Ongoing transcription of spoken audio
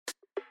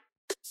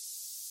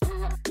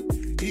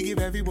You give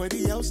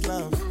everybody else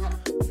love,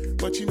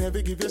 but you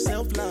never give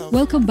yourself love.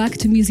 Welcome back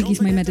to Music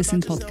is My Medicine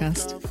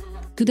podcast.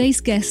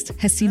 Today's guest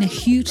has seen a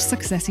huge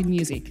success in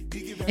music.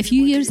 A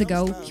few years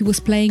ago, he was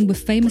playing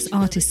with famous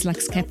artists like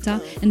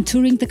Skepta and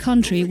touring the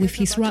country with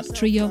his rap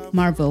trio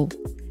Marvel.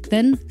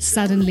 Then,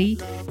 suddenly,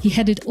 he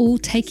had it all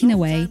taken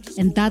away,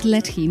 and that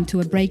led him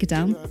to a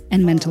breakdown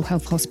and mental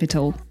health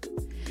hospital.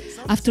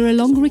 After a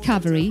long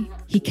recovery,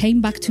 he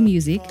came back to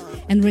music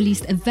and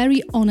released a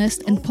very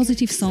honest and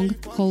positive song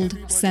called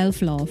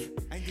Self-Love.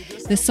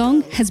 The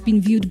song has been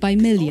viewed by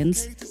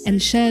millions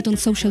and shared on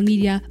social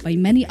media by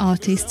many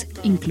artists,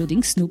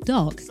 including Snoop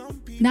Dogg.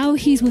 Now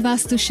he's with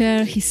us to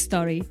share his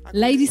story.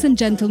 Ladies and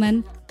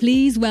gentlemen,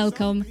 please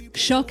welcome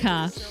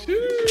Shocka.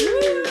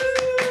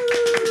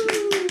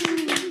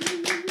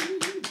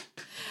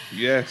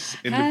 Yes,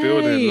 in the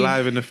building,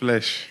 live in the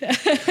flesh.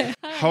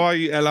 How are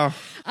you, Ella?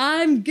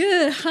 I'm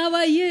good. How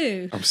are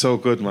you? I'm so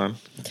good, man.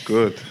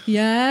 Good.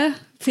 Yeah?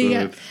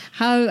 Good.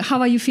 How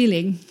are you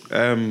feeling?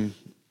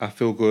 I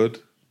feel good.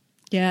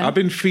 Yeah. I've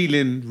been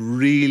feeling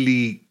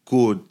really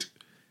good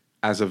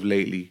as of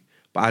lately,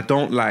 but I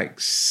don't like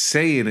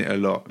saying it a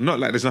lot. Not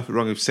like there's nothing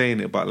wrong with saying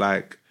it, but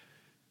like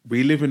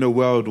we live in a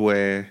world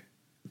where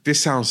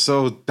this sounds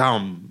so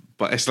dumb,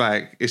 but it's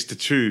like, it's the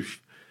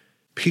truth.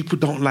 People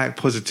don't like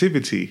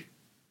positivity.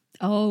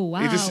 Oh,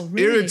 wow. It just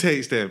really?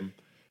 irritates them.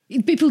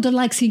 People don't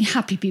like seeing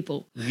happy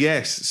people.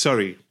 Yes,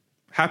 sorry.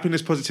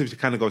 Happiness, positivity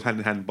kind of goes hand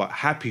in hand, but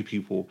happy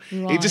people,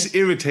 Right. it just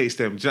irritates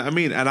them. Do you know what I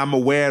mean? And I'm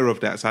aware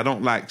of that, so I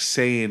don't like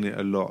saying it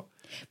a lot.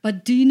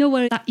 But do you know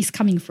where that is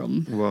coming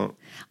from? Well,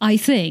 I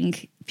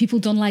think people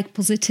don't like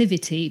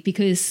positivity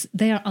because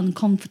they are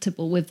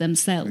uncomfortable with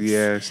themselves.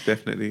 yes,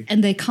 definitely.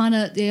 And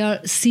they are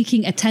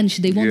seeking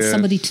attention. They want Yes.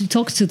 somebody to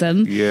talk to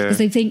them. Yeah. Because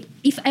they think,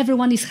 if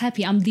everyone is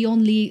happy, I'm the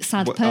only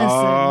sad person.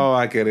 Oh,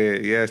 I get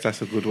it. Yes,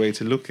 that's a good way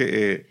to look at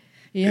it.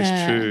 Yeah.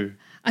 It's true.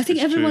 I think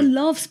It's everyone true.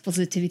 loves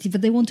positivity,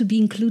 but they want to be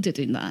included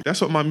in that. That's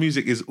what my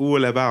music is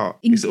all about.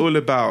 It's all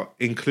about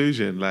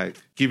inclusion, like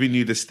giving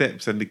you the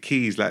steps and the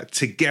keys, like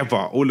together,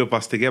 all of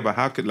us together.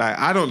 How could, like,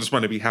 I don't just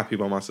want to be happy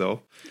by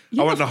myself.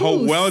 Yeah, I want of the whole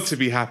course. world to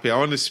be happy. I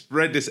want to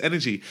spread this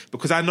energy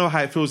because I know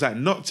how it feels like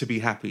not to be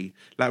happy.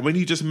 Like when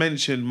you just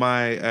mentioned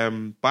my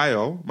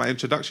bio, my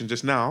introduction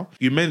just now,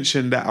 you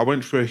mentioned that I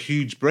went through a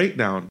huge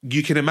breakdown.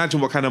 You can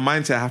imagine what kind of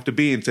mindset I have to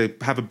be in to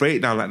have a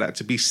breakdown like that,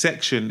 to be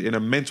sectioned in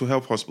a mental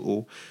health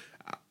hospital.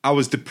 I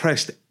was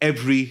depressed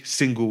every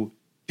single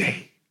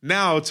day.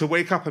 Now to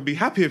wake up and be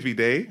happy every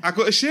day, I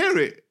got to share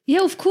it.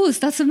 Yeah, of course,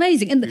 that's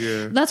amazing, and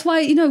Yeah. that's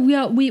why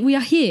we are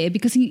here,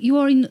 because you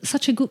are in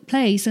such a good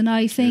place, and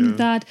I think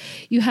that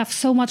you have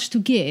so much to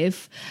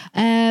give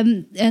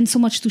and so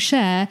much to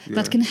share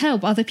that can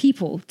help other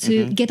people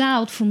to get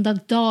out from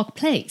that dark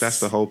place. That's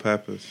the whole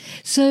purpose.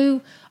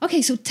 So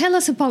tell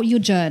us about your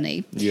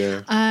journey.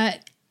 Yeah.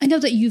 I know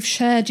that you've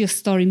shared your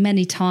story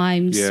many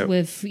times Yeah.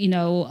 with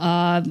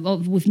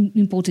with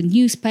important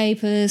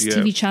newspapers, Yeah.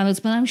 TV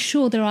channels, but I'm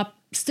sure there are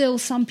still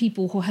some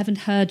people who haven't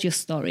heard your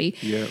story.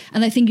 Yeah.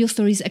 And I think your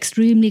story is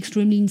extremely,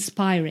 extremely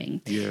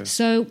inspiring. Yeah.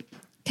 So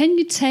can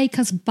you take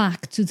us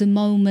back to the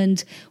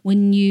moment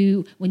when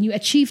you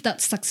achieved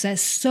that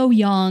success so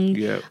young,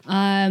 Yeah.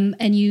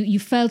 and you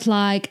felt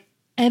like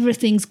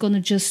everything's going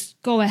to just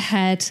go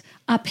ahead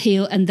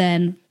uphill, and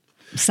then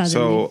suddenly...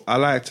 So I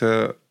like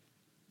to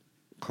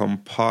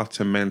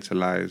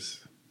compartmentalize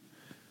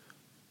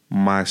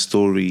my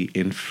story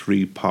in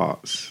 3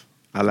 parts.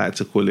 I like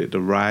to call it the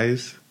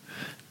rise,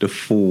 the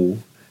fall,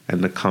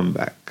 and the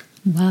comeback.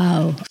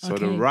 Wow. So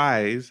Okay. the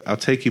rise, I'll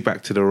take you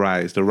back to the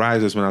rise. The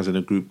rise was when I was in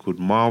a group called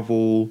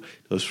Marvel.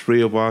 There was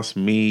 3 of us,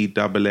 me,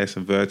 Double S,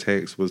 and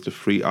Vertex was the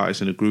 3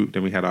 artists in the group.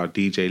 Then we had our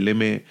DJ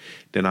Limit,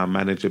 then our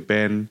manager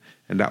Ben,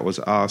 and that was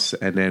us.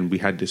 And then we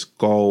had this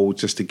goal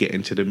just to get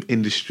into the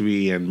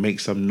industry and make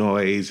some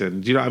noise.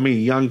 And you know what I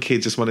mean? Young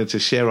kids just wanted to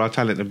share our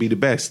talent and be the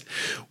best.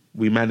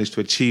 We managed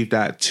to achieve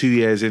that 2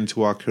 years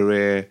into our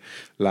career.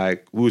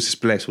 Like, we was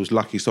just blessed, we was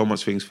lucky, so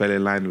much things fell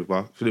in line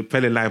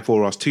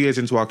for us. 2 years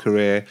into our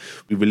career,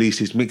 we released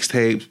these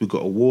mixtapes, we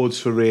got awards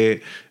for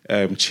it.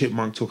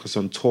 Chipmunk took us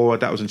on tour.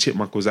 That was when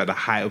Chipmunk was at the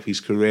height of his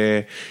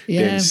career.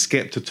 Yeah. Then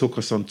Skepta took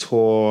us on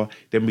tour.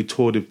 Then we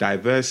toured with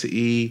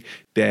Diversity.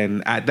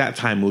 Then at that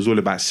time, it was all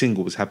about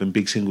singles, having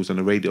big singles on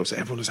the radio. So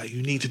everyone was like,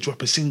 you need to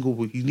drop a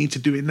single. You need to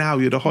do it now.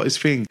 You're the hottest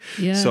thing.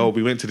 Yeah. So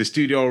we went to the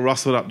studio,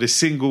 rustled up this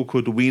single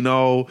called We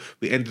Know.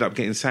 We ended up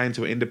getting signed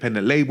to an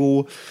independent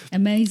label.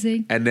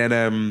 Amazing. And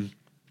then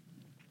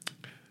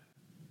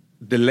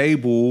the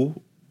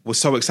label was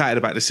so excited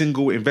about the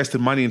single,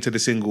 invested money into the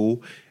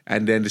single,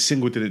 and then the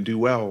single didn't do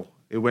well.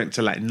 It went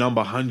to like number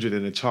 100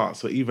 in the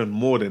charts, or even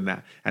more than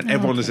that. And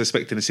everyone was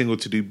expecting the single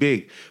to do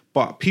big.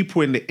 But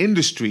people in the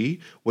industry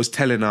was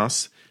telling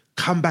us,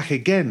 come back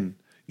again.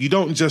 You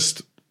don't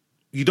just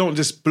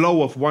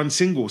blow off one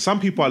single. Some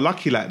people are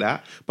lucky like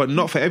that, but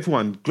not for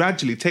everyone.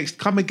 Gradually,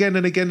 come again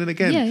and again and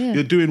again. Yeah.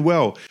 You're doing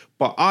well.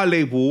 But our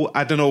label,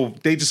 I don't know,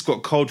 they just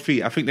got cold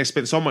feet. I think they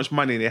spent so much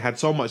money, they had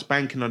so much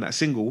banking on that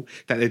single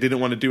that they didn't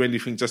want to do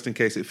anything just in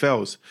case it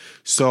fails.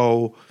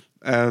 So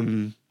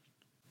the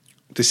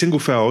single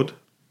failed.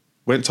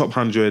 went top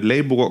 100,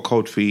 label got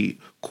cold feet,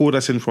 called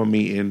us in for a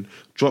meeting,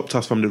 dropped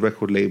us from the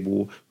record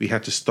label. We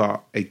had to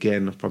start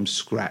again from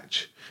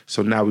scratch.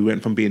 So now we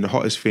went from being the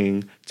hottest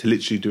thing to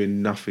literally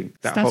doing nothing.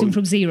 Starting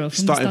from zero.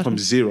 Starting from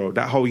zero.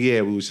 That whole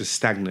year we was just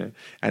stagnant.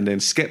 And then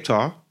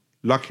Skepta,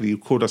 luckily,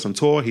 called us on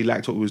tour. He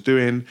liked what we was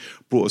doing,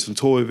 brought us on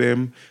tour with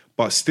him.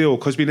 But still,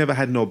 because we never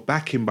had no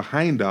backing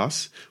behind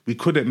us, we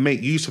couldn't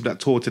make use of that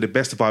tour to the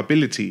best of our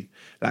ability.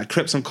 Like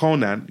Krept and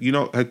Konan, you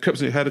know, heard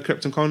of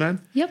Krept and Konan?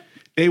 Yep.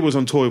 They was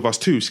on tour with us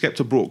too.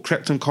 Skepta brought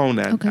Krept and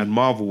Konan and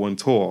Marvel on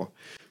tour.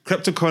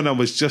 Krept and Konan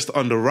was just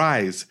on the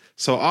rise.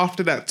 So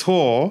after that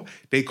tour,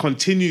 they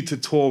continued to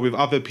tour with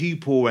other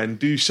people and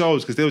do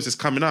shows because they was just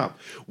coming up.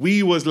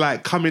 We was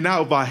like coming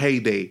out of our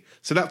heyday.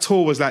 So that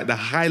tour was like the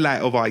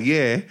highlight of our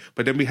year,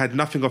 but then we had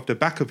nothing off the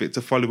back of it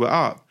to follow it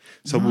up.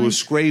 So we were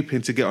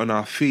scraping to get on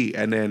our feet.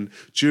 And then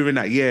during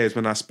that year is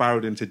when I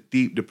spiraled into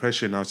deep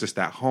depression. I was just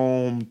at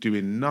home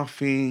doing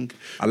nothing.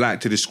 I like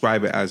to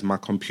describe it as my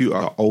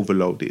computer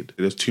overloaded.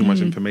 There was too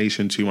much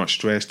information, too much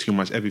stress, too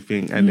much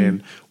everything. And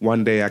then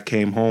one day I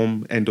came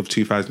home, end of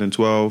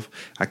 2012,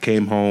 I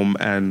came home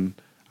and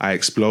I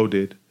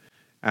exploded.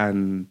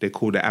 And they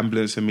called the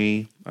ambulance on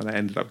me. And I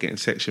ended up getting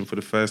sectioned for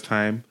the first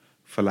time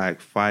for like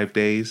 5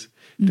 days.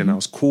 Then I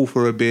was cool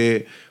for a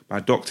bit. My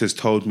doctors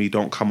told me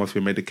don't come off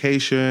your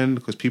medication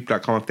because people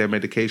that come off their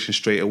medication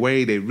straight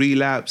away, they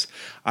relapse.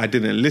 I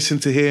didn't listen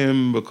to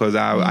him because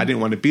I didn't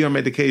want to be on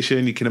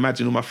medication. You can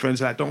imagine all my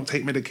friends are like, don't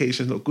take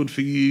medication, it's not good for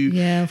you.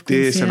 Yeah, of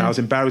course, And I was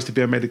embarrassed to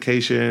be on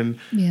medication.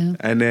 Yeah.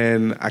 And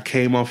then I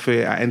came off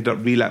it. I ended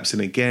up relapsing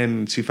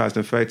again in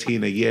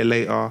 2013, a year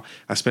later.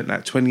 I spent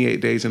like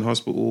 28 days in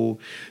hospital.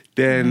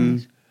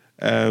 Then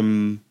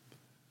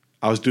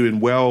I was doing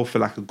well for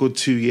like a good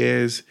 2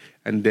 years.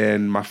 And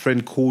then my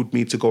friend called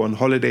me to go on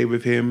holiday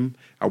with him.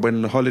 I went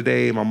on a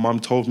holiday. My mum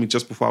told me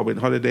just before I went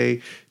on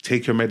holiday,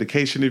 take your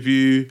medication with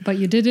you. But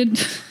you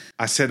didn't.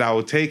 I said I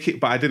would take it,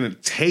 but I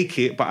didn't take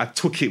it, but I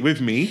took it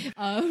with me.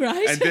 Oh,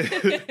 right. And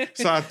then,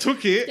 so I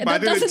took it, Yeah, but I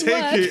didn't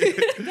take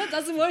it. That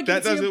doesn't work.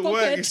 That doesn't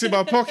work. It's in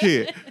my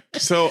pocket.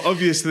 So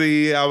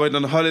obviously I went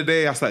on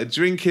holiday. I started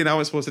drinking. I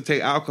wasn't supposed to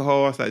take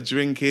alcohol. I started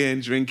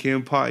drinking,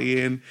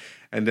 partying.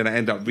 And then I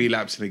ended up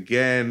relapsing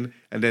again.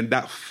 And then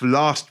that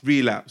last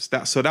relapse,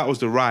 that was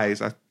the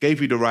rise. I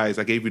gave you the rise.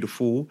 I gave you the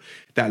fall.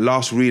 That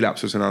last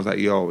relapse was when I was like,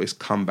 yo, it's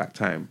comeback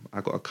time.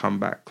 I got to come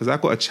back. Because I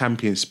got a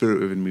champion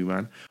spirit within me,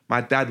 man. My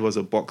dad was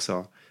a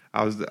boxer.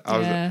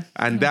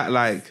 That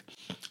like...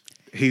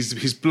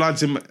 His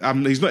blood's in.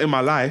 He's not in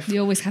my life.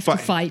 You always have to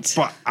fight.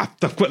 But I've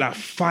got that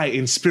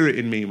fighting spirit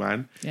in me,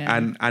 man. Yeah.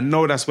 And I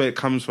know that's where it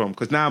comes from.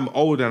 Because now I'm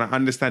older and I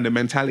understand the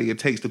mentality it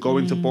takes to go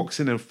into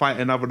boxing and fight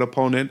another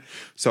opponent.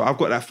 So I've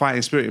got that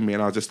fighting spirit in me,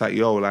 and I was just like,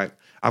 yo, like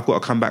I've got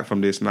to come back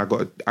from this, and I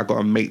got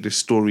to make this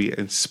story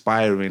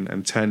inspiring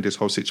and turn this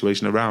whole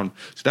situation around.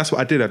 So that's what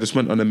I did. I just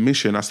went on a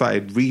mission. I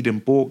started reading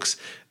books.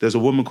 There's a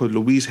woman called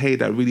Louise Hay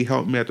that really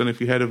helped me. I don't know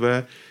if you heard of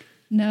her.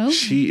 No.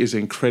 She is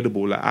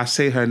incredible. Like I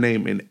say her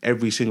name in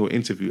every single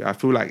interview. I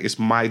feel like it's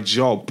my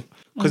job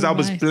because I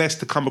was blessed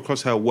to come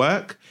across her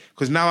work.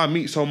 Because now I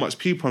meet so much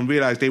people and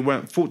realize they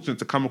weren't fortunate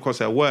to come across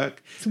her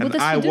work. So and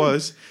I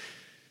was.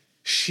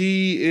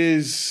 She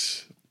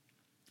is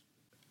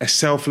a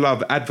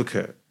self-love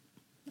advocate.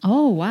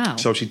 Oh, wow.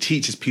 So she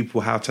teaches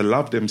people how to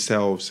love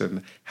themselves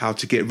and how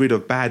to get rid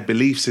of bad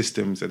belief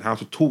systems and how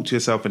to talk to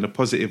yourself in a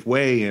positive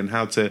way and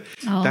how to...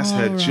 that's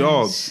her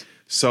job.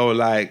 So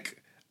like...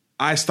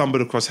 I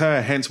stumbled across her,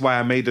 hence why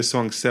I made the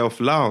song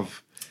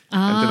Self-Love.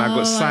 And then I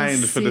got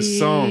signed for the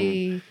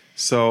song.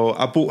 So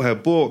I bought her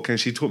book and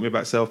she taught me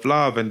about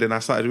self-love. And then I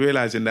started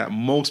realizing that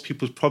most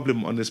people's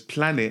problem on this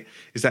planet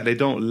is that they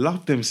don't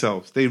love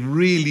themselves. They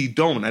really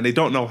don't. And they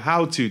don't know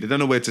how to. They don't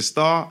know where to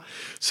start.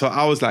 So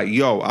I was like,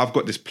 yo, I've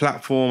got this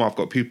platform. I've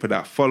got people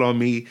that follow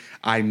me.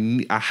 I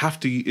have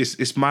to,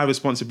 it's my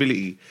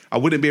responsibility. I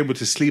wouldn't be able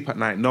to sleep at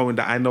night knowing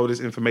that I know this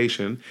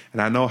information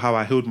and I know how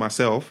I healed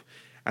myself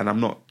and I'm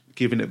not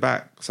giving it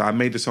back. So I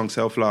made the song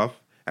Self-Love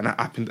and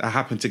I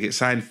happened to get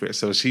signed for it.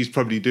 So she's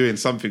probably doing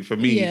something for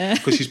me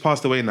because she's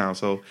passed away now.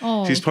 So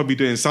she's probably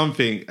doing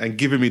something and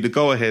giving me the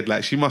go-ahead.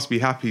 Like she must be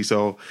happy.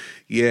 So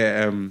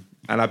yeah, and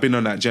I've been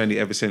on that journey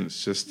ever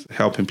since, just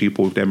helping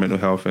people with their mental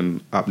health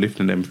and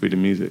uplifting them through the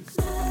music.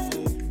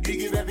 You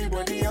give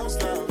everybody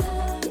else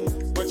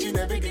love, but you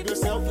never give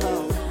yourself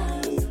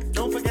love.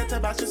 Don't forget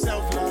about your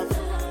self-love.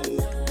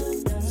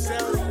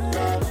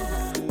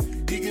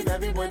 Self-love. You give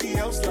everybody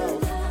else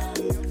love,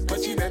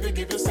 but you never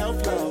give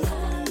yourself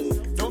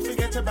love. Don't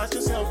forget about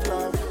your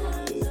self-love.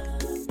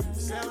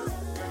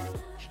 Self-love.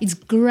 It's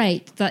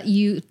great that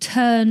you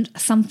turned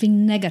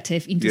something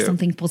negative into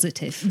something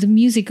positive. The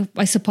music,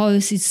 I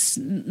suppose, is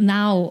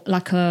now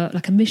like a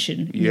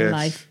mission in your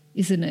life,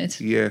 isn't it?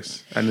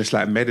 Yes, and it's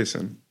like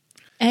medicine.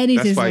 And it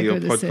that's is why like your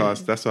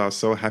podcast, that's why I was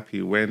so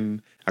happy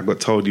when I got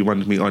told you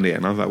wanted me on it.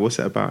 And I was like, what's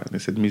it about? And they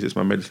said, music's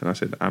my medicine. I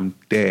said, I'm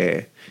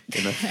there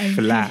in a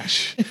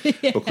flash.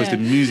 Because the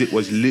music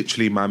was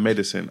literally my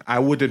medicine. I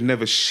would have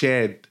never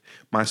shared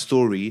my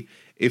story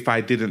if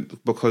I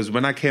didn't. Because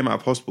when I came out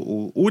of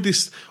hospital, all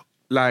this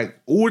like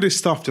all this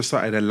stuff just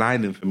started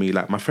aligning for me.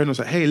 Like my friend was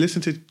like, "Hey, listen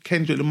to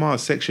Kendrick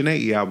Lamar's Section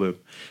 80 album,"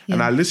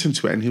 and I listened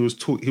to it, and he was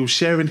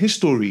sharing his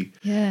story.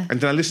 Yeah. And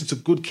then I listened to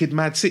Good Kid,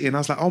 Mad City, and I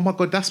was like, "Oh my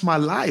God, that's my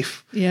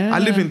life." Yeah. I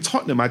live in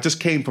Tottenham. I just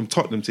came from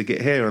Tottenham to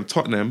get here, and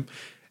Tottenham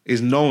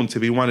is known to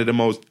be one of the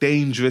most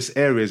dangerous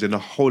areas in the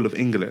whole of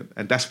England,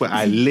 and that's where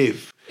I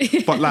live.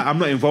 But like, I'm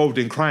not involved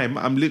in crime.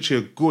 I'm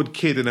literally a good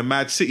kid in a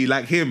mad city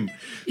like him.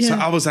 Yeah. So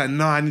I was like,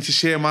 "No, I need to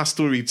share my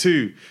story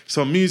too."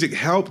 So music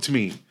helped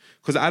me.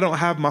 Because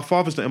my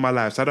father's not in my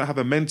life, so I don't have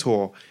a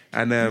mentor.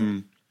 And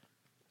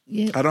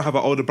I don't have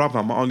an older brother,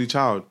 I'm my only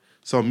child.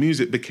 So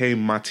music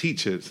became my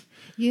teachers.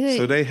 Yeah.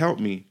 So they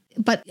helped me.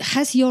 But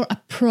has your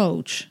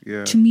approach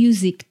to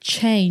music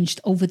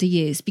changed over the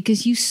years?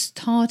 Because you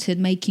started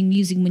making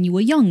music when you were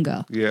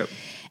younger. Yeah.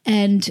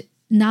 And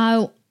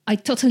now I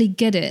totally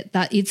get it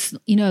that it's,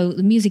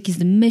 the music is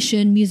the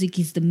mission, music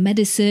is the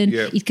medicine.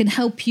 Yeah. It can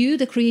help you,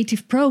 the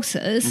creative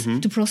process,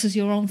 to process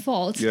your own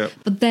thoughts. Yeah.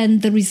 But then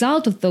the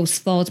result of those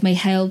thoughts may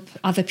help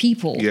other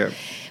people. Yeah.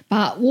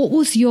 But what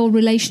was your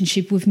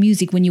relationship with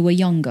music when you were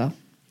younger?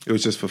 It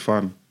was just for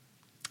fun.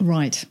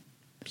 Right.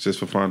 It's just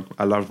for fun.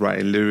 I love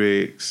writing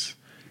lyrics.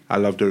 I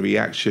love the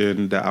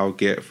reaction that I'll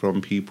get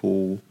from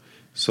people.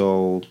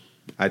 So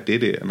I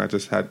did it, and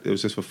it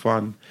was just for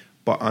fun.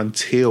 But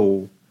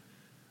until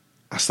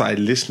I started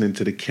listening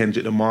to the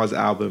Kendrick Lamar's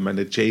album and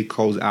the J.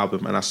 Cole's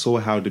album, and I saw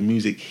how the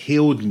music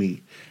healed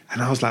me.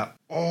 And I was like,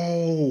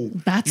 oh,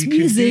 that's you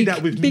music. Can do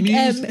that with Big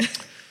music.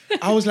 M.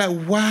 I was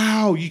like,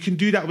 wow, you can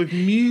do that with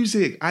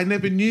music. I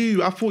never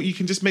knew. I thought you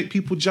can just make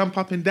people jump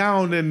up and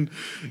down and,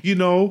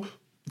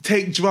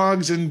 take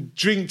drugs and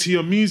drink to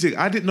your music.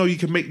 I didn't know you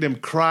could make them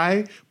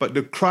cry, but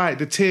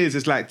the tears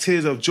is like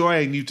tears of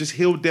joy, and you just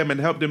healed them and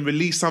helped them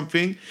release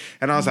something.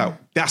 And I was like,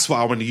 that's what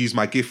I want to use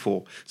my gift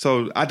for.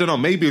 So I don't know,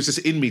 maybe it was just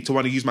in me to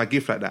want to use my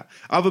gift like that.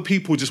 Other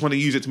people just want to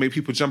use it to make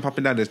people jump up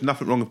and down. There's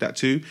nothing wrong with that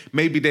too.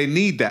 Maybe they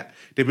need that.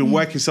 They've been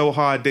working so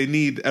hard, they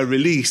need a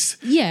release.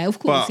 Yeah, of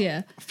course,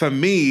 but for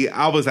me,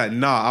 I was like,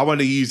 nah, I want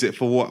to use it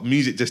for what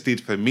music just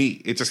did for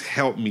me. It just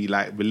helped me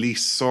like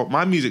release. So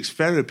my music's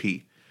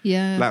therapy.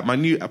 Yeah. Like my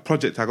new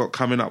project I got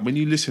coming up, when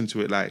you listen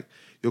to it, like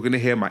you're going to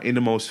hear my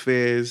innermost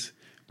fears,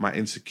 my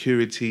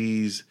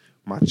insecurities,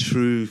 my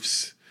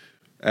truths,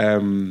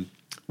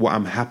 what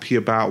I'm happy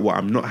about, what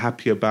I'm not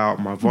happy about,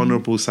 my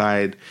vulnerable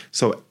side.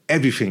 So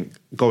everything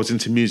goes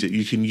into music.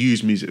 You can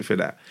use music for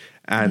that.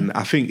 And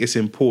I think it's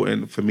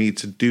important for me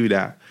to do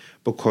that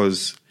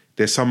because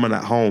there's someone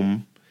at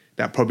home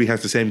that probably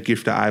has the same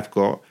gift that I've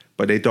got,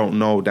 but they don't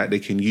know that they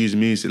can use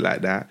music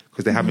like that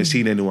because they haven't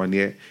seen anyone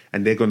yet,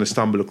 and they're going to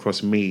stumble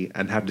across me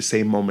and have the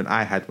same moment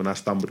I had when I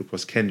stumbled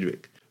across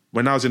Kendrick.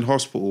 When I was in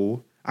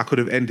hospital, I could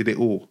have ended it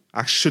all.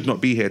 I should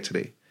not be here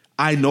today.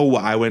 I know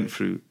what I went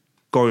through,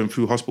 going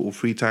through hospital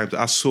 3 times.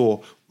 I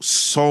saw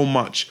so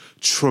much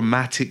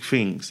traumatic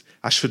things.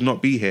 I should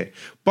not be here.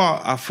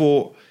 But I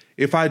thought,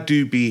 if I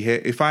do be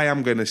here, if I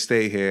am going to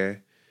stay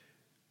here,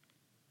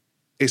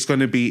 it's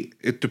going to be,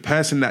 the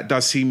person that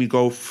does see me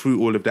go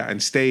through all of that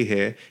and stay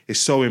here is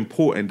so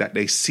important that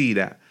they see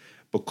that,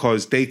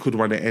 because they could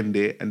want to end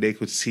it and they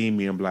could see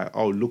me and be like,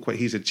 oh, look what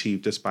he's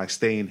achieved just by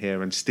staying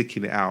here and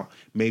sticking it out.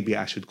 Maybe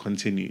I should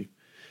continue.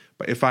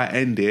 But if I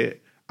end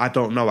it, I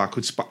don't know, I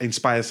could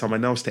inspire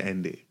someone else to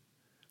end it.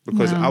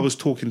 Because I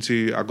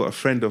got a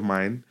friend of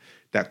mine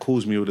that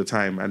calls me all the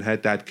time, and her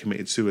dad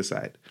committed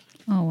suicide.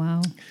 Oh,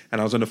 wow. And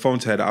I was on the phone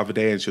to her the other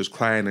day, and she was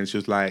crying, and she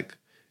was like,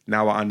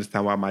 now I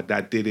understand why my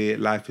dad did it.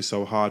 Life is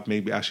so hard.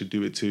 Maybe I should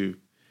do it too.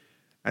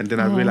 And then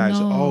I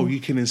realized, you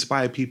can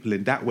inspire people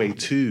in that way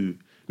too.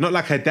 Not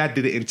like her dad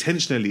did it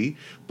intentionally,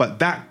 but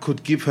that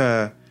could give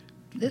her,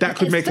 that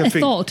could make her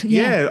think, thought,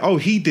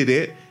 he did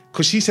it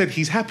because she said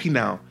he's happy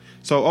now.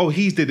 So,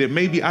 he did it.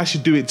 Maybe I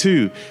should do it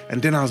too.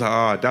 And then I was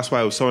like, that's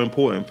why it was so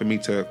important for me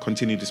to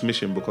continue this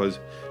mission, because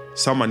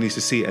someone needs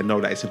to see it and know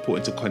that it's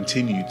important to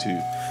continue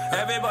to.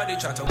 Everybody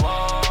try to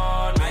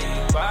warn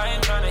me, but I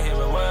ain't trying to hear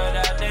a word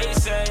that they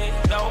say.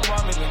 Don't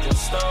want me with the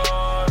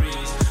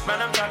stories.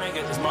 Man, I'm trying to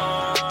get this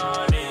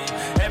money.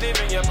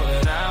 Everything you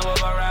put out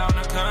will around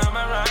and come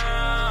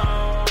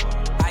around.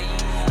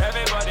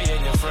 Everybody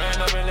ain't your friend,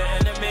 don't be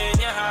letting them in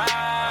your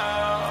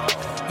house.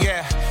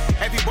 Yeah,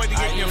 everybody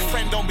ain't your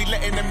friend, don't be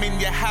letting them in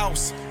your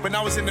house. When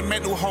I was in the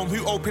mental home,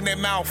 who opened their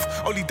mouth?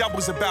 Only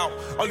doubles about,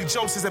 only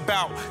jokes is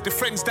about. The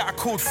friends that I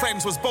called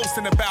friends was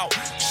boasting about.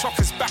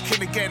 Shockers back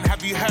in again,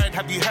 have you heard,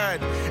 have you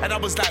heard? And I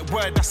was like,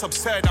 word, that's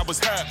absurd, I was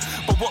hurt.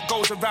 But what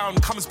goes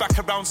around comes back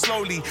around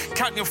slowly.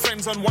 Count your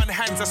friends on one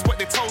hand, that's what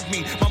they told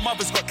me. My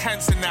mother's got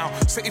cancer now,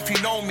 so if you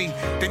know me,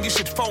 then you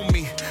should phone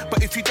me.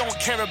 But if you don't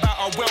care about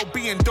our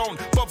well-being, don't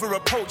bother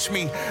approach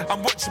me.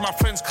 I'm watching my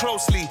friends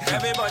closely.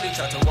 Everybody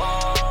try to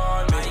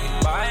warn me,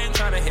 but I ain't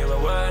trying to hear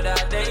a word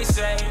that they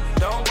say.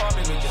 Don't bother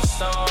me with your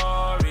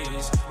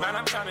stories. Man,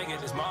 I'm trying to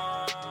get this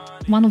money.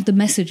 One of the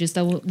messages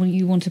that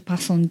you want to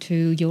pass on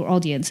to your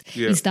audience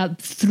is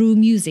that through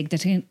music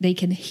that they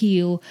can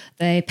heal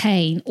their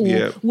pain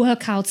or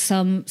work out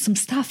some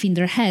stuff in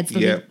their heads that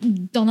they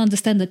don't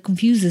understand, that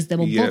confuses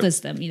them or bothers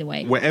them in a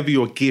way. Wherever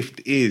your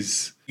gift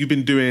is, you've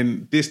been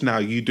doing this now,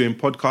 you're doing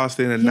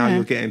podcasting, and now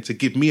you're getting to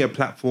give me a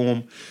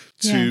platform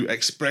to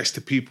express to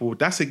people.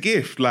 That's a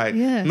gift. Like,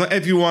 not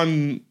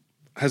everyone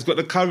has got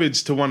the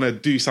courage to want to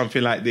do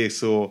something like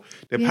this or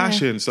their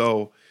passion.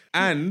 So,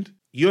 and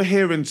you're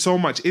hearing so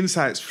much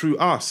insights through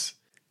us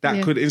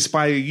that could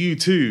inspire you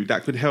too,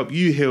 that could help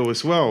you heal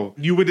as well.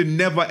 You would have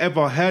never,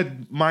 ever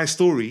heard my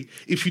story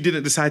if you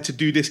didn't decide to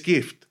do this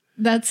gift.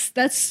 That's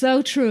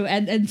so true.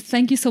 And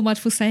thank you so much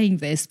for saying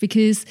this,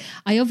 because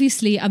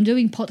I'm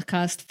doing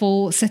podcast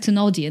for certain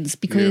audience,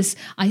 because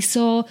I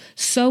saw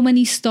so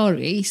many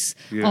stories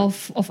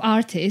of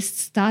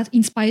artists that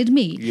inspired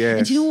me. Yes.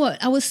 And you know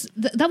what?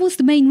 That was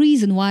the main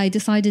reason why I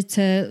decided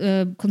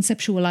to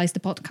conceptualize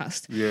the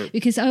podcast. Yeah.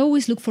 Because I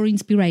always look for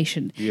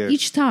inspiration. Yes.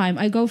 Each time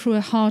I go through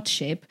a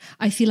hardship,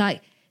 I feel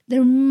like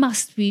there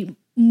must be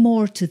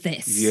more to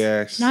this.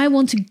 Yes. And I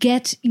want to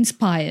get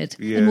inspired.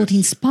 Yes. And what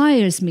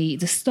inspires me,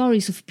 the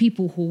stories of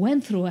people who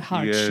went through a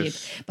hardship,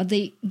 but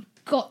they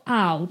got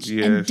out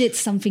and did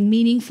something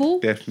meaningful.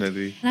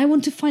 Definitely. And I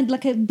want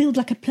to build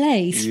a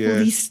place for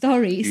these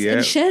stories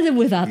and share them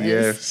with others.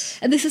 Yes.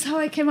 And this is how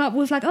I came up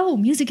with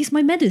music is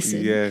my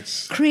medicine.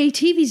 Yes.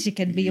 Creativity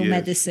can be your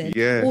medicine.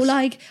 Yes. Or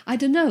I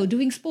don't know,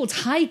 doing sports,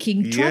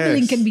 hiking,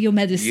 traveling can be your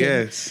medicine.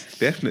 Yes,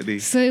 definitely.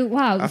 So,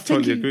 wow. I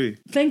totally agree.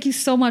 Thank you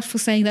so much for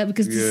saying that,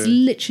 because this is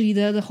literally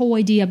the whole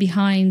idea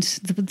behind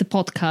the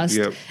podcast.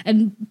 Yep.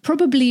 And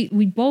probably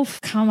we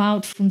both come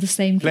out from the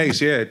same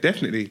place. Yeah,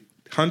 definitely.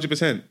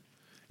 100%.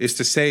 It's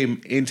the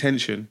same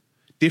intention.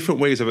 Different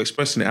ways of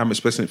expressing it. I'm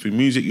expressing it through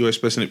music, you're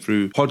expressing it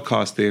through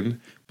podcasting,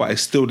 but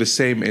it's still the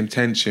same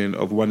intention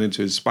of wanting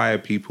to inspire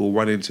people,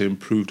 wanting to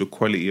improve the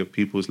quality of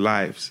people's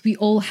lives. We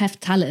all have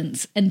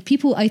talents, and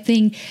people, I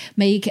think,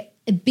 make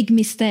a big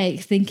mistake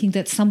thinking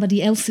that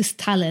somebody else's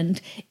talent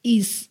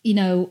is,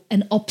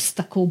 an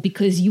obstacle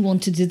because you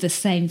want to do the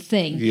same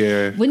thing.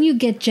 Yeah. When you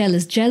get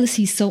jealous,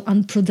 jealousy is so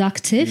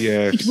unproductive.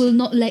 Yes. It will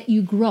not let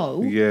you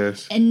grow.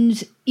 Yes.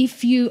 And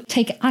if you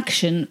take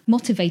action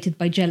motivated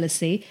by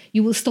jealousy,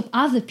 you will stop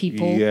other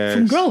people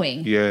from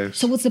growing. Yes.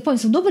 So what's the point?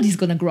 So nobody's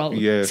going to grow.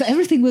 Yes. So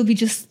everything will be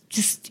just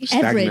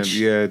stagnant. average.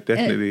 Yeah,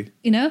 definitely.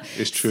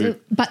 It's true.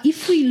 But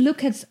if we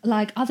look at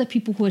other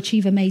people who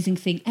achieve amazing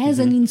things as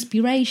an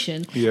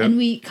inspiration, and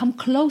we come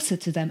closer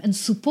to them and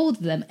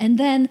support them, and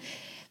then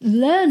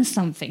learn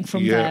something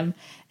from them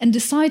and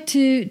decide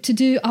to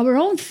do our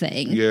own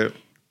thing. Yeah.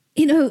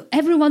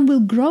 Everyone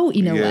will grow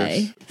in a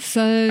way.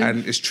 So,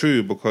 and it's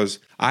true, because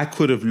I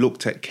could have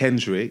looked at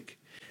Kendrick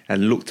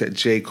and looked at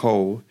J.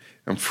 Cole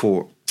and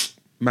thought,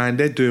 man,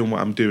 they're doing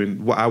what I'm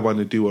doing, what I want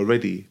to do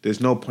already. There's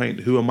no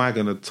point. Who am I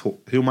going to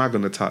talk? Who am I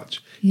going to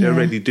touch? They're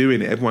already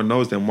doing it. Everyone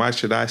knows them. Why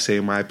should I say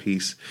my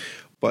piece?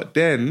 But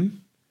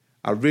then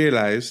I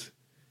realized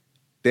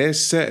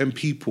there's certain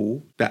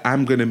people that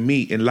I'm going to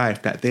meet in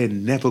life that they're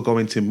never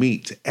going to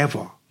meet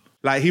ever.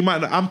 Like,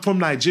 I'm from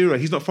Nigeria.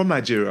 He's not from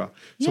Nigeria.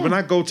 So when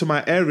I go to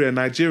my area in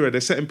Nigeria,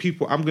 there's certain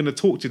people I'm going to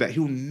talk to that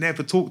he'll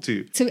never talk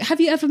to. So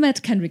have you ever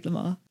met Kendrick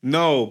Lamar?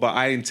 No, but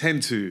I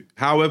intend to.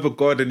 However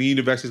God and the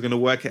universe is going to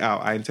work it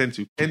out, I intend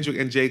to. Kendrick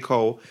and J.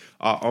 Cole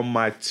are on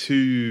my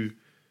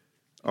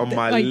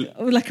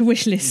like a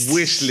wish list.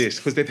 Wish list,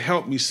 because they've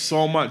helped me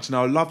so much, and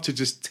I would love to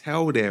just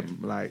tell them,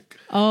 like...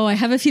 Oh, I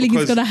have a feeling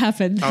it's going to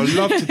happen. I would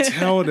love to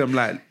tell them,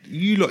 like,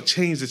 you lot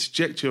changed the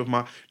trajectory of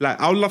my... Like,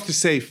 I would love to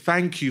say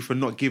thank you for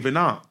not giving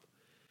up.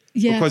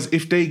 Yeah. Because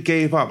if they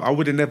gave up, I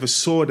would have never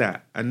saw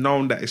that and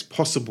known that it's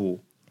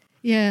possible.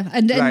 Yeah,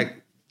 and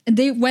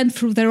they went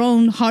through their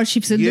own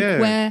hardships and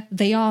look where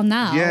they are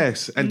now.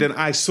 Yes, and then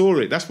I saw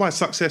it. That's why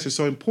success is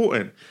so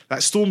important. Like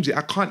Stormzy,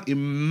 I can't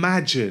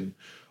imagine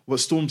what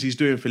Stormzy's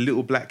doing for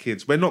little black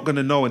kids. We're not going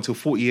to know until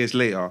 40 years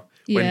later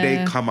when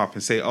they come up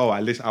and say, oh,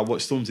 I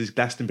watched Stormzy's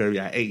Glastonbury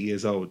at 8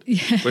 years old.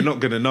 Yeah. We're not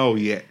going to know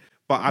yet.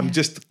 But I'm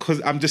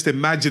just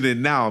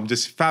imagining now, I'm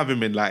just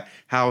fathoming like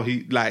how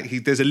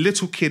there's a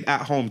little kid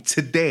at home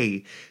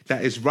today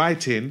that is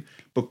writing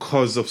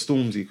because of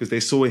Stormzy, because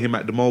they saw him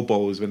at the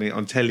Mobos when they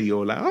on telly,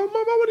 or like, oh, Mum,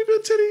 I want to be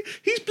on telly.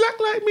 He's black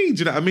like me. Do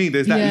you know what I mean?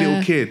 There's that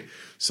little kid.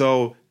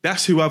 So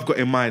that's who I've got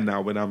in mind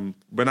now when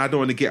I don't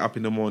want to get up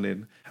in the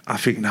morning. I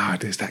think,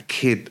 there's that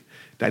kid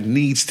that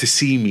needs to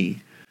see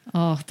me.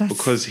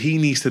 Because he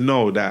needs to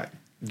know that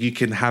you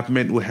can have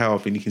mental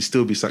health and you can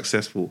still be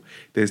successful.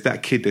 There's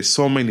that kid. There's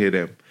so many of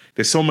them.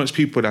 There's so much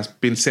people that's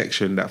been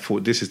sectioned that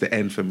thought this is the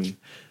end for me.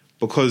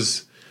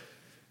 Because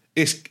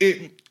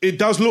it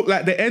does look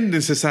like the end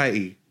in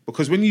society.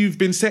 Because when you've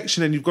been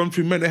sectioned and you've gone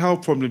through mental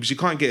health problems, you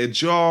can't get a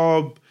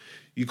job,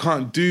 you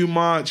can't do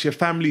much, your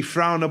family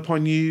frown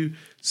upon you.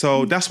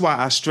 So that's why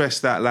I stress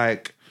that,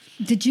 like...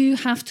 Did you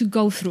have to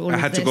go through all of this?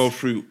 I had to go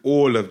through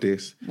all of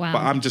this. Wow. But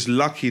I'm just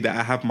lucky that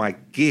I have my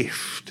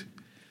gift.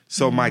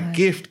 So my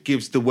gift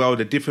gives the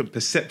world a different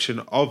perception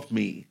of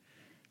me.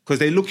 Because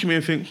they look at me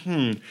and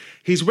think,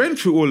 he's went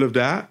through all of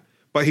that,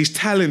 but he's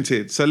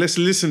talented. So let's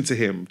listen to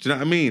him. Do you know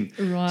what I mean?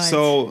 Right.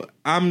 So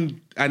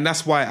and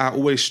that's why I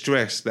always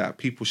stress that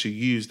people should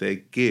use their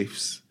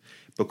gifts,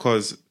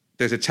 because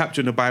there's a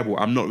chapter in the Bible.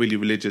 I'm not really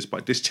religious,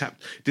 but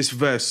this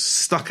verse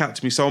stuck out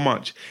to me so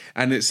much.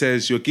 And it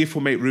says, your gift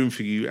will make room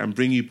for you and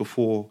bring you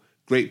before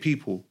great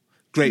people,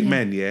 great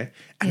men, yeah?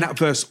 And that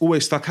verse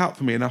always stuck out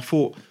for me. And I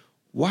thought,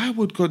 why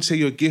would God say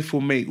your gift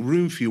will make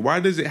room for you? Why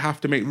does it have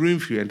to make room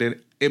for you? And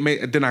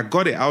then I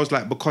got it. I was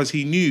like, because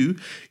he knew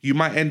you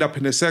might end up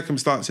in a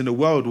circumstance in the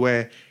world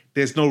where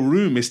there's no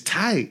room. It's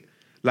tight.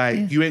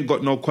 Like, you ain't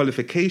got no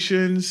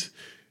qualifications.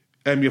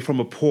 You're from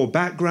a poor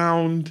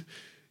background.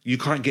 You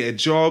can't get a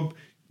job.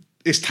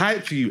 It's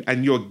tight for you.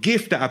 And your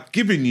gift that I've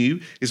given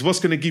you is what's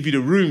going to give you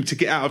the room to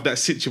get out of that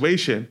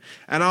situation.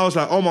 And I was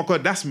like, oh my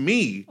God, that's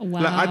me.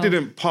 Wow. Like, I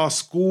didn't pass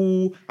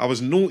school. I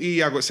was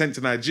naughty. I got sent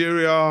to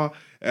Nigeria.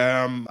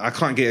 I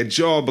can't get a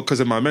job because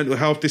of my mental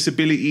health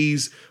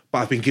disabilities, but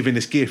I've been given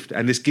this gift,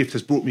 and this gift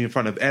has brought me in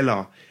front of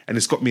Ella, and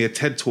it's got me a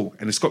TED Talk,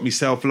 and it's got me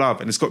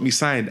self-love, and it's got me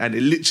signed, and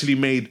it literally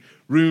made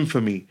room for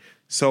me.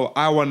 So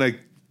I want to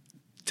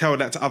tell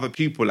that to other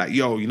people, like,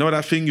 yo, you know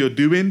that thing you're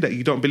doing that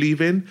you don't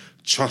believe in?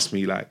 Trust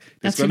me, like,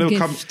 there's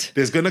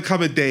gonna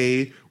come a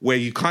day where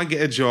you can't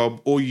get a job,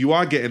 or you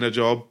are getting a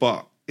job,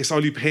 but it's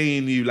only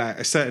paying you like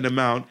a certain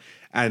amount,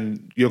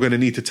 and you're going to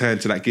need to turn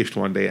to that gift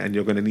one day, and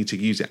you're going to need to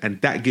use it. And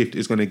that gift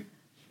is going to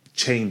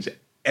change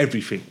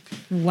everything.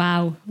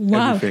 Wow.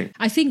 Everything.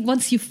 I think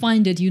once you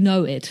find it, you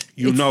know it.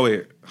 You'll know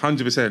it,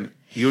 100%.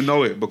 You'll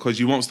know it because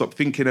you won't stop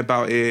thinking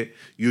about it.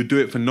 You'll do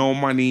it for no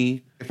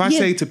money. If I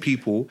say to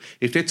people,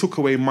 if they took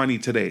away money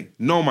today,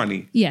 no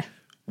money,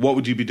 what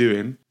would you be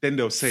doing? Then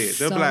they'll say it.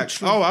 They'll be like,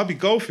 true. Oh, I'll be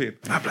golfing.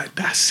 I'll be like,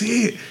 that's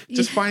it.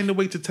 Just find a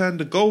way to turn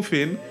the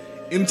golfing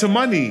into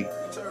money.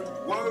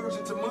 Turn words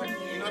into money.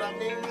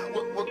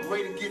 What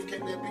greater gift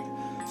can there be?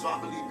 So I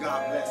believe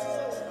God blesses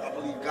us. I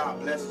believe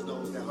God blesses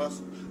those that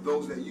hustle,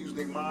 those that use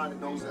their mind,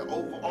 and those that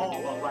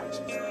overall are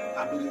righteous.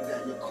 I believe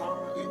that your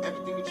karma,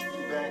 everything that you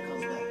do bad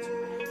comes back to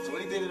you. So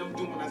anything that I'm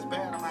doing that's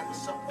bad, I'm not going to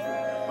suffer for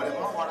it. But in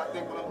my heart, I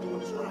think what I'm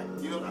doing is right.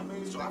 You know what I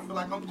mean? So I feel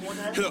like I'm going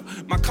to heaven.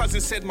 Look, my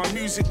cousin said my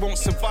music won't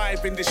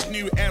survive in this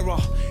new era,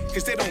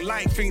 because they don't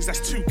like things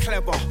that's too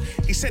clever.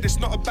 He said it's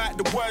not about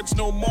the words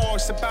no more,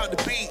 it's about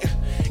the beat.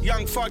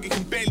 Young Foggy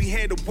can barely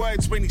hear the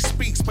words when he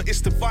speaks, but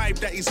it's the vibe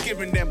that he's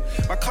giving them.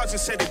 My cousin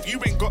said if you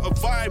ain't got a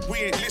vibe, we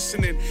ain't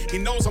listening. He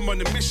knows I'm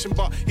on a mission,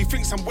 but he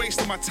thinks I'm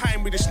wasting my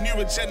time with this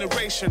newer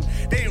generation.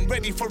 They ain't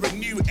ready for a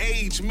new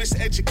age,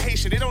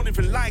 miseducation. They don't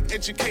even like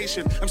education.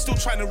 I'm still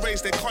trying to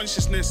raise their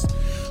consciousness.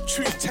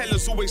 Truth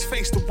tellers always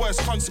face the worst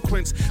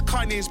consequence.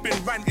 Kanye's been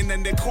ranting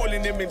and they're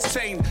calling him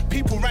insane.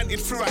 People ranted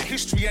throughout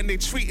history and they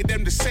treated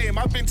them the same.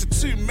 I've been to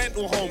 2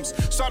 mental homes,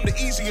 so I'm the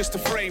easiest to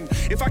frame.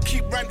 If I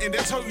keep ranting,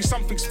 they'll tell you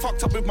something's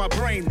fucked up with my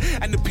brain.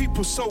 And the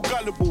people so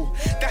gullible.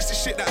 That's the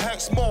shit that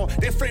hurts more.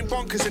 They're framed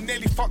bonkers and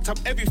nearly fucked up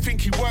everything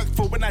he worked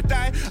for. When I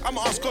die,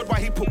 I'ma ask God why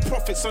he put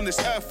prophets on this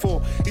earth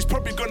for. He's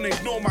probably gonna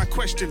ignore my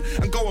question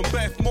and go and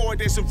birth more.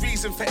 There's a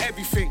reason for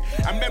everything.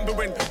 I remember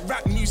when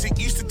rap music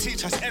used to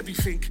teach us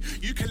everything.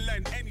 You can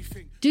learn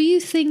anything. Do you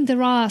think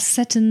there are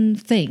certain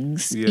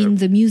things in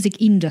the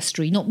music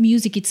industry, not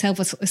music itself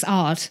as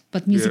art,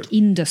 but music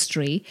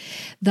industry,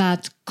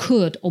 that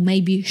could or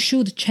maybe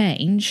should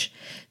change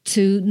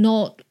to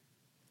not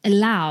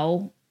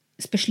allow,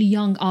 especially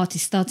young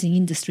artists starting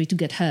industry, to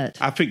get hurt?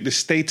 I think the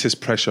status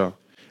pressure,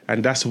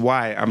 and that's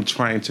why I'm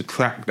trying to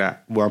crack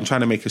that. Well, I'm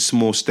trying to make a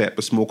small step,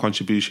 a small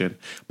contribution.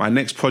 My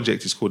next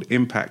project is called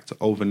Impact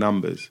Over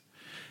Numbers.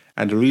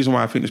 And the reason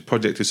why I think this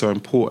project is so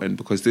important,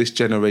 because this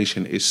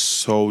generation is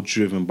so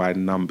driven by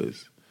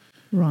numbers.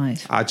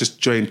 Right. I just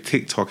joined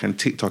TikTok, and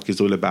TikTok is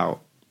all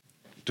about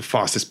the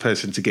fastest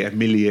person to get 1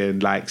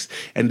 million likes.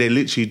 And they're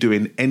literally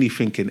doing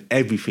anything and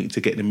everything to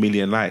get the 1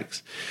 million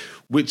likes,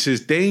 which is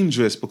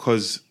dangerous,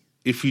 because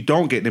if you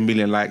don't get the 1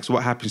 million likes,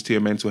 what happens to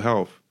your mental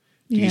health?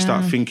 Do you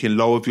start thinking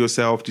low of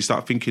yourself? Do you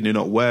start thinking you're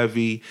not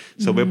worthy?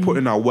 So we're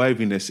putting our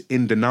worthiness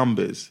in the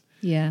numbers.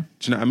 Yeah.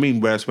 Do you know what I mean?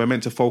 Whereas we're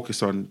meant to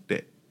focus on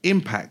the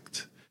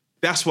impact.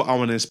 That's what I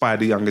want to inspire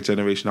the younger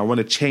generation. I want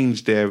to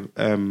change their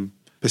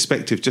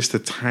perspective just a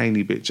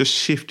tiny bit, just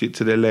shift it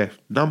to the left.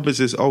 Numbers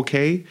is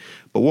okay,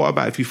 but what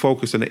about if you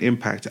focus on the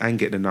impact and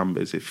get the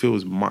numbers? It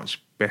feels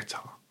much better.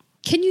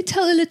 Can you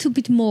tell a little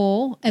bit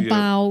more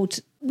about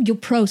your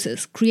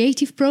process,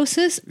 creative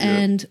process,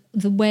 and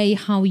the way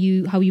how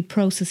you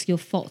process your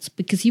thoughts?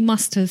 Because you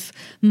must have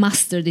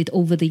mastered it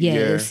over the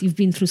years. You've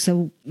been through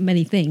so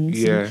many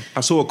things. Yeah.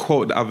 I saw a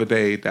quote the other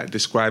day that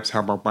describes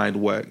how my mind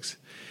works.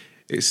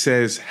 It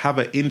says, have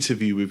an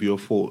interview with your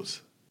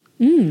thoughts.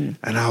 And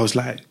I was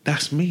like,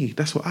 that's me.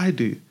 That's what I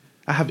do.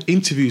 I have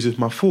interviews with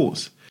my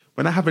thoughts.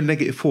 When I have a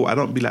negative thought, I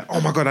don't be like, oh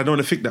my God, I don't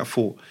want to think that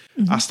thought.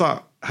 I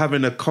start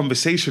having a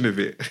conversation with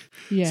it.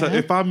 Yeah. So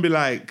if I'm be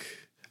like,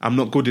 I'm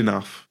not good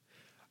enough,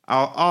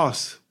 I'll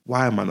ask,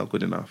 why am I not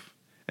good enough?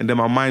 And then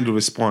my mind will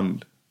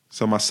respond.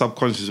 So my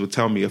subconscious will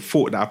tell me a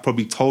thought that I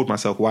probably told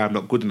myself why I'm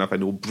not good enough,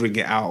 and it will bring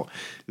it out.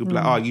 It'll be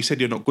like, oh, you said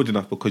you're not good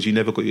enough because you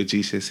never got your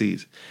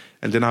GCSEs.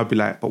 And then I'll be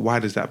like, but why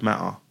does that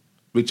matter?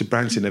 Richard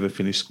Branson never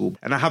finished school.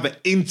 And I have an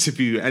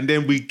interview, and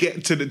then we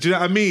get to the, do you know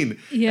what I mean?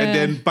 Yeah. And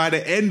then by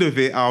the end of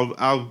it,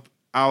 I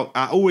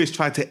always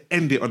try to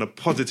end it on a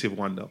positive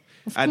one though.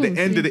 At the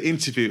end of the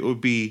interview, it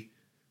would be,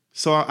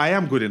 so I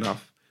am good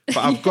enough, but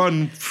I've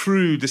gone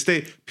through the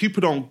state.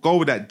 People don't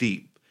go that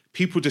deep.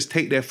 People just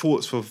take their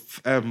thoughts for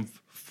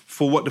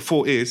what the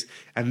thought is,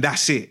 and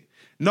that's it.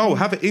 No,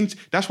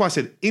 that's why I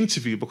said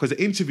interview, because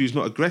the interview is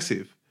not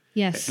aggressive.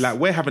 Yes. Like,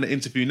 we're having an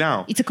interview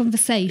now. It's a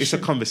conversation. It's a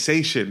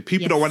conversation.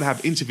 People don't want to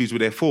have interviews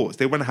with their thoughts.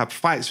 They want to have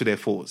fights with their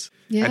thoughts.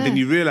 Yeah. And then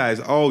you realise,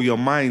 your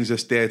mind's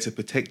just there to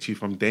protect you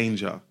from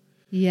danger.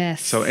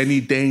 Yes. So any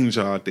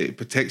danger, it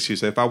protects you.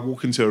 So if I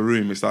walk into a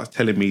room, it starts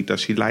telling me,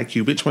 does she like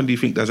you? Which one do you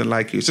think doesn't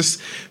like you? It's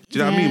just, do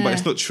you know what I mean? But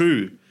it's not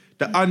true.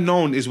 The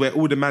unknown is where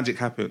all the magic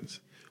happens.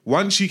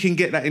 Once you can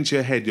get that into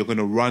your head, you're going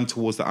to run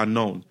towards the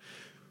unknown.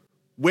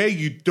 Where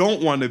you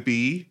don't want to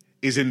be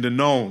is in the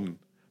known,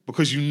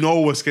 because you know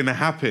what's going to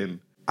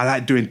happen. I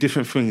like doing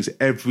different things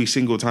every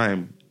single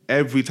time.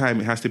 Every time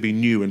it has to be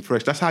new and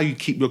fresh. That's how you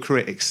keep your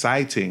career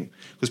exciting.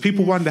 Because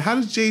people wonder, how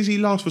does Jay-Z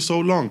last for so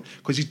long?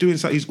 Because he's doing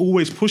something, he's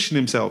always pushing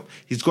himself.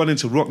 He's gone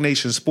into Rock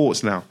Nation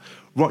Sports now,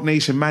 Rock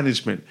Nation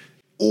Management,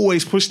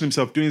 always pushing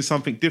himself, doing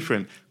something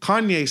different.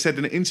 Kanye said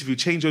in an interview,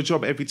 change your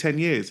job every 10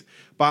 years.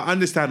 But I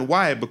understand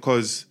why,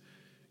 because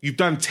you've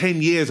done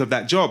 10 years of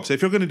that job. So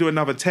if you're going to do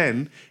another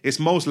 10, it's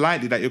most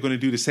likely that you're going to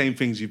do the same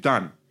things you've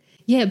done.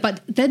 Yeah,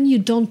 but then you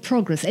don't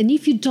progress. And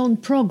if you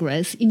don't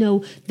progress,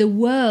 the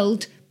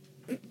world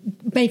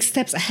makes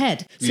steps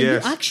ahead. So you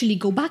actually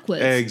go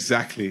backwards.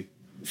 Exactly.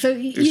 So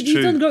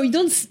you don't grow. You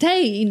don't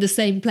stay in the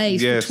same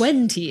place for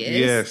 20 years.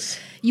 Yes.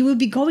 You will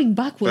be going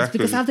backwards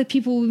because other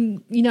people,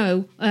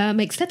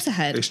 make steps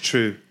ahead. It's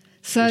true.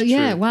 So it's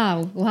true.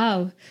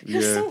 Wow.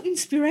 You're so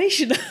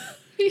inspirational.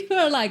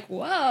 You're like,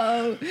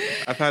 wow.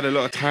 I've had a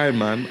lot of time,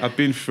 man. I've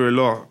been through a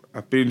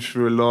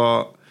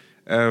lot.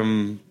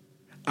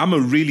 I'm a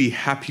really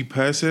happy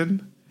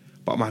person,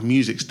 but my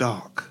music's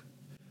dark.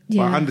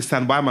 Yeah. But I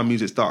understand why my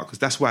music's dark, because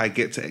that's why I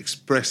get to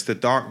express the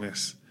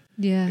darkness.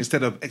 Yeah.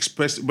 Instead of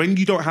when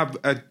you don't have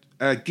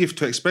a gift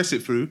to express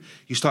it through,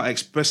 you start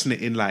expressing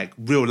it in like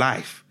real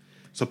life.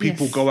 So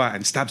people go out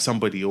and stab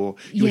somebody, or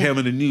you hear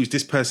on the news,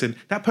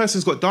 that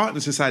person's got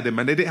darkness inside them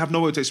and they didn't have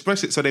nowhere to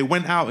express it. So they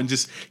went out and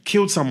just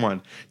killed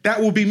someone.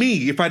 That will be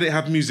me if I didn't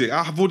have music.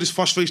 I have all this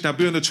frustration. I'll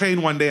be on the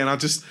train one day and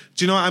do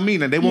you know what I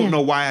mean? And they won't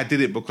know why I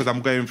did it, because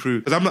I'm going through,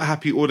 because I'm not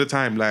happy all the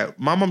time. Like,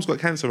 my mum's got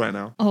cancer right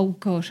now. Oh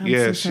gosh, I'm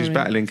so sorry. She's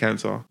battling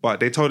cancer.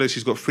 But they told her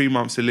she's got 3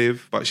 months to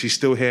live, but she's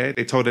still here.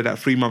 They told her that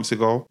 3 months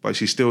ago, but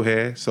she's still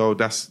here. So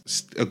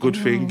that's a good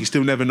thing. You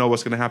still never know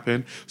what's going to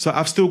happen. So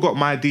I've still got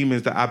my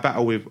demons that I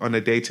battle with on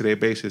a day-to-day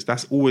basis.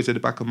 That's always at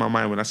the back of my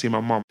mind when I see my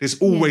mum. There's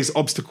always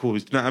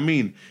obstacles, you know what I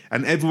mean?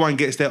 And everyone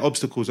gets their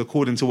obstacles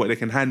according to what they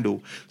can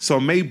handle. So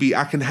maybe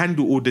I can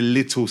handle all the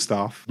little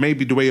stuff.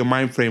 Maybe the way your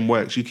mind frame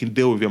works, you can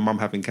deal with your mum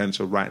having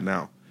cancer right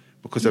now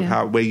because of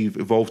where you've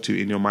evolved to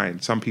in your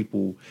mind. Some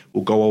people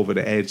will go over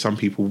the edge. Some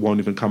people won't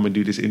even come and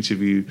do this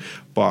interview.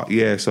 But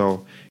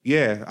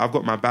I've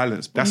got my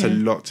balance. That's a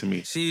lot to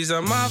me. She's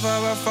a mother,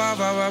 a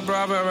father, a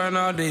brother, and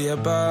all the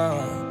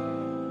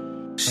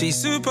above. She's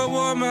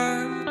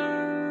superwoman.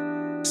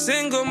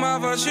 Single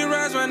mother, she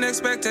rise when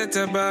expected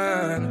to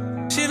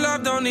burn. She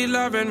loved, don't need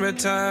love in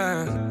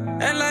return.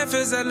 And life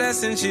is a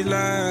lesson she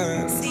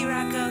learned. See,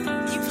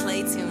 Rocco, you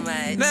play too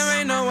much. There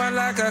ain't no one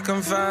like her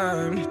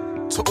confirmed.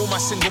 To all my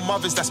single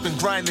mothers that's been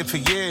grinding for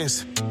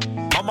years.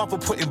 My mother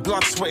put in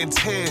blood, sweat and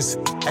tears.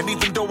 And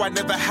even though I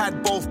never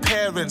had both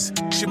parents,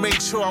 she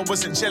made sure I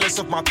wasn't jealous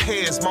of my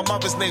peers. My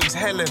mother's name's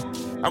Helen.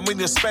 And when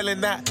you're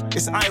spelling that,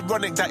 it's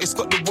ironic that it's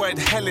got the word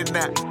hell in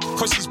that.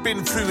 Cause she's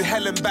been through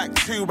hell and back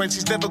too. When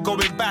she's never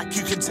going back,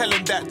 you can tell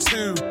him that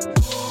too.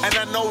 And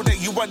I know that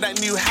you want that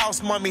new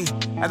house, mummy.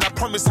 And I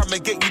promise I'ma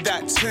get you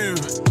that too.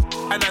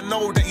 And I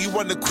know that you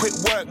wanna quit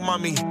work,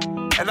 mummy.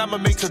 And I'ma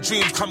make your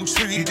dreams come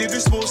true. You did the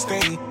sports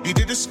day, you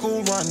did the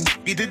school run,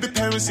 you did the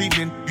parents'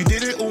 evening, you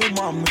did it all,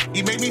 mum.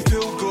 You made me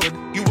feel good,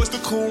 you was the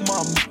cool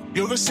mum.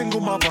 You're a single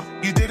mother,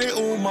 you did it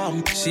all,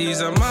 mum. She's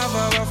a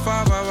mother, a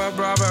father, a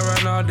brother,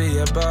 and all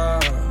the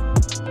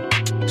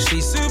above.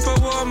 She's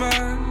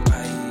superwoman.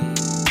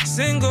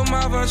 Single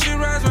mother, she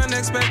rise when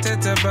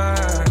expected to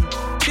burn.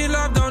 She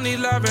loved, don't need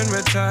love in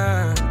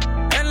return.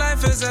 And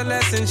life is a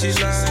lesson she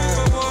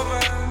learned.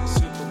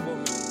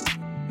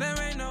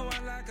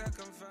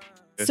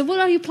 So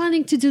what are you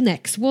planning to do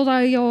next? What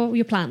are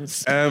your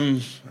plans?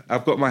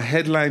 I've got my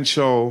headline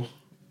show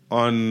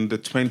on the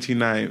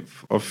 29th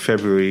of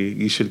February.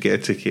 You should get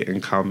a ticket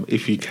and come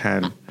if you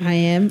can. I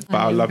am. But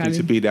I'd love you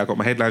to be there. I got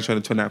my headline show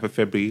on the 29th of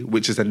February,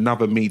 which is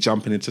another me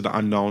jumping into the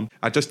unknown.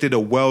 I just did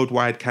a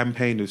worldwide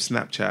campaign with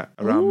Snapchat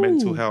around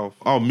mental health.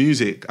 Oh,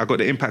 music. I got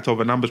the Impact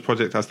Over Numbers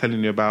project I was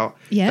telling you about.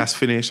 Yeah. That's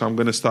finished. I'm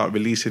going to start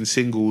releasing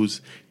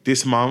singles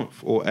this month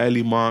or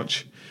early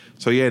March.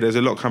 So yeah, there's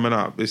a lot coming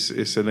up.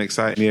 It's an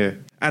exciting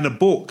year. And a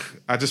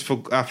book. I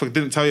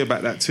didn't tell you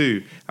about that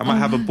too. I might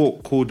have a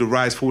book called The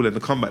Rise, Fall and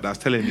the Comeback that I was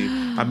telling you.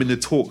 I'm in the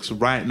talks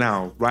right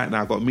now. I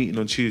got a meeting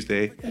on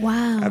Tuesday.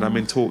 Wow. And I'm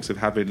in talks of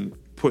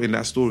putting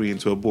that story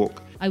into a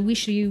book. I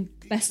wish you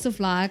best of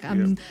luck.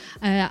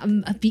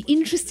 I'd be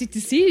interested to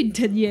see you in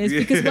 10 years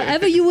because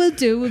whatever you will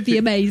do will be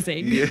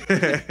amazing.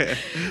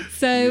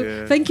 So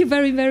thank you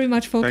very, very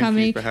much for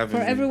coming.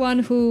 For everyone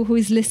who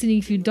is listening,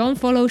 if you don't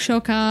follow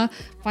Shoka,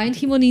 find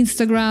him on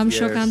Instagram,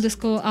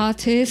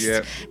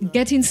 Shoka_artist.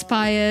 Get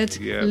inspired.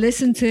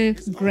 Listen to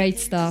great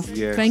stuff.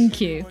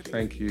 Thank you.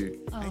 Thank you.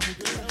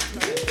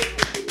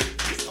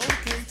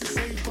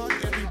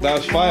 That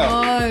was fire.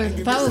 Oh,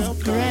 that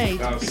was great.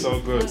 That was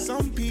so good.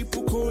 Some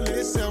people call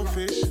it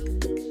selfish.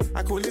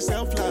 I call it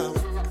self-love.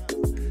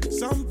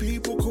 Some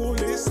people call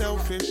it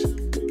selfish.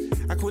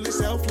 I call it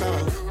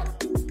self-love.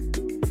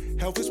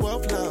 Health is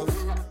wealth, love.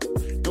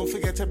 Don't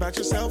forget about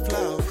your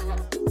self-love.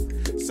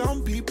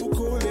 Some people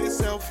call it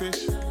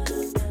selfish.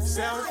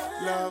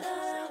 Self-love.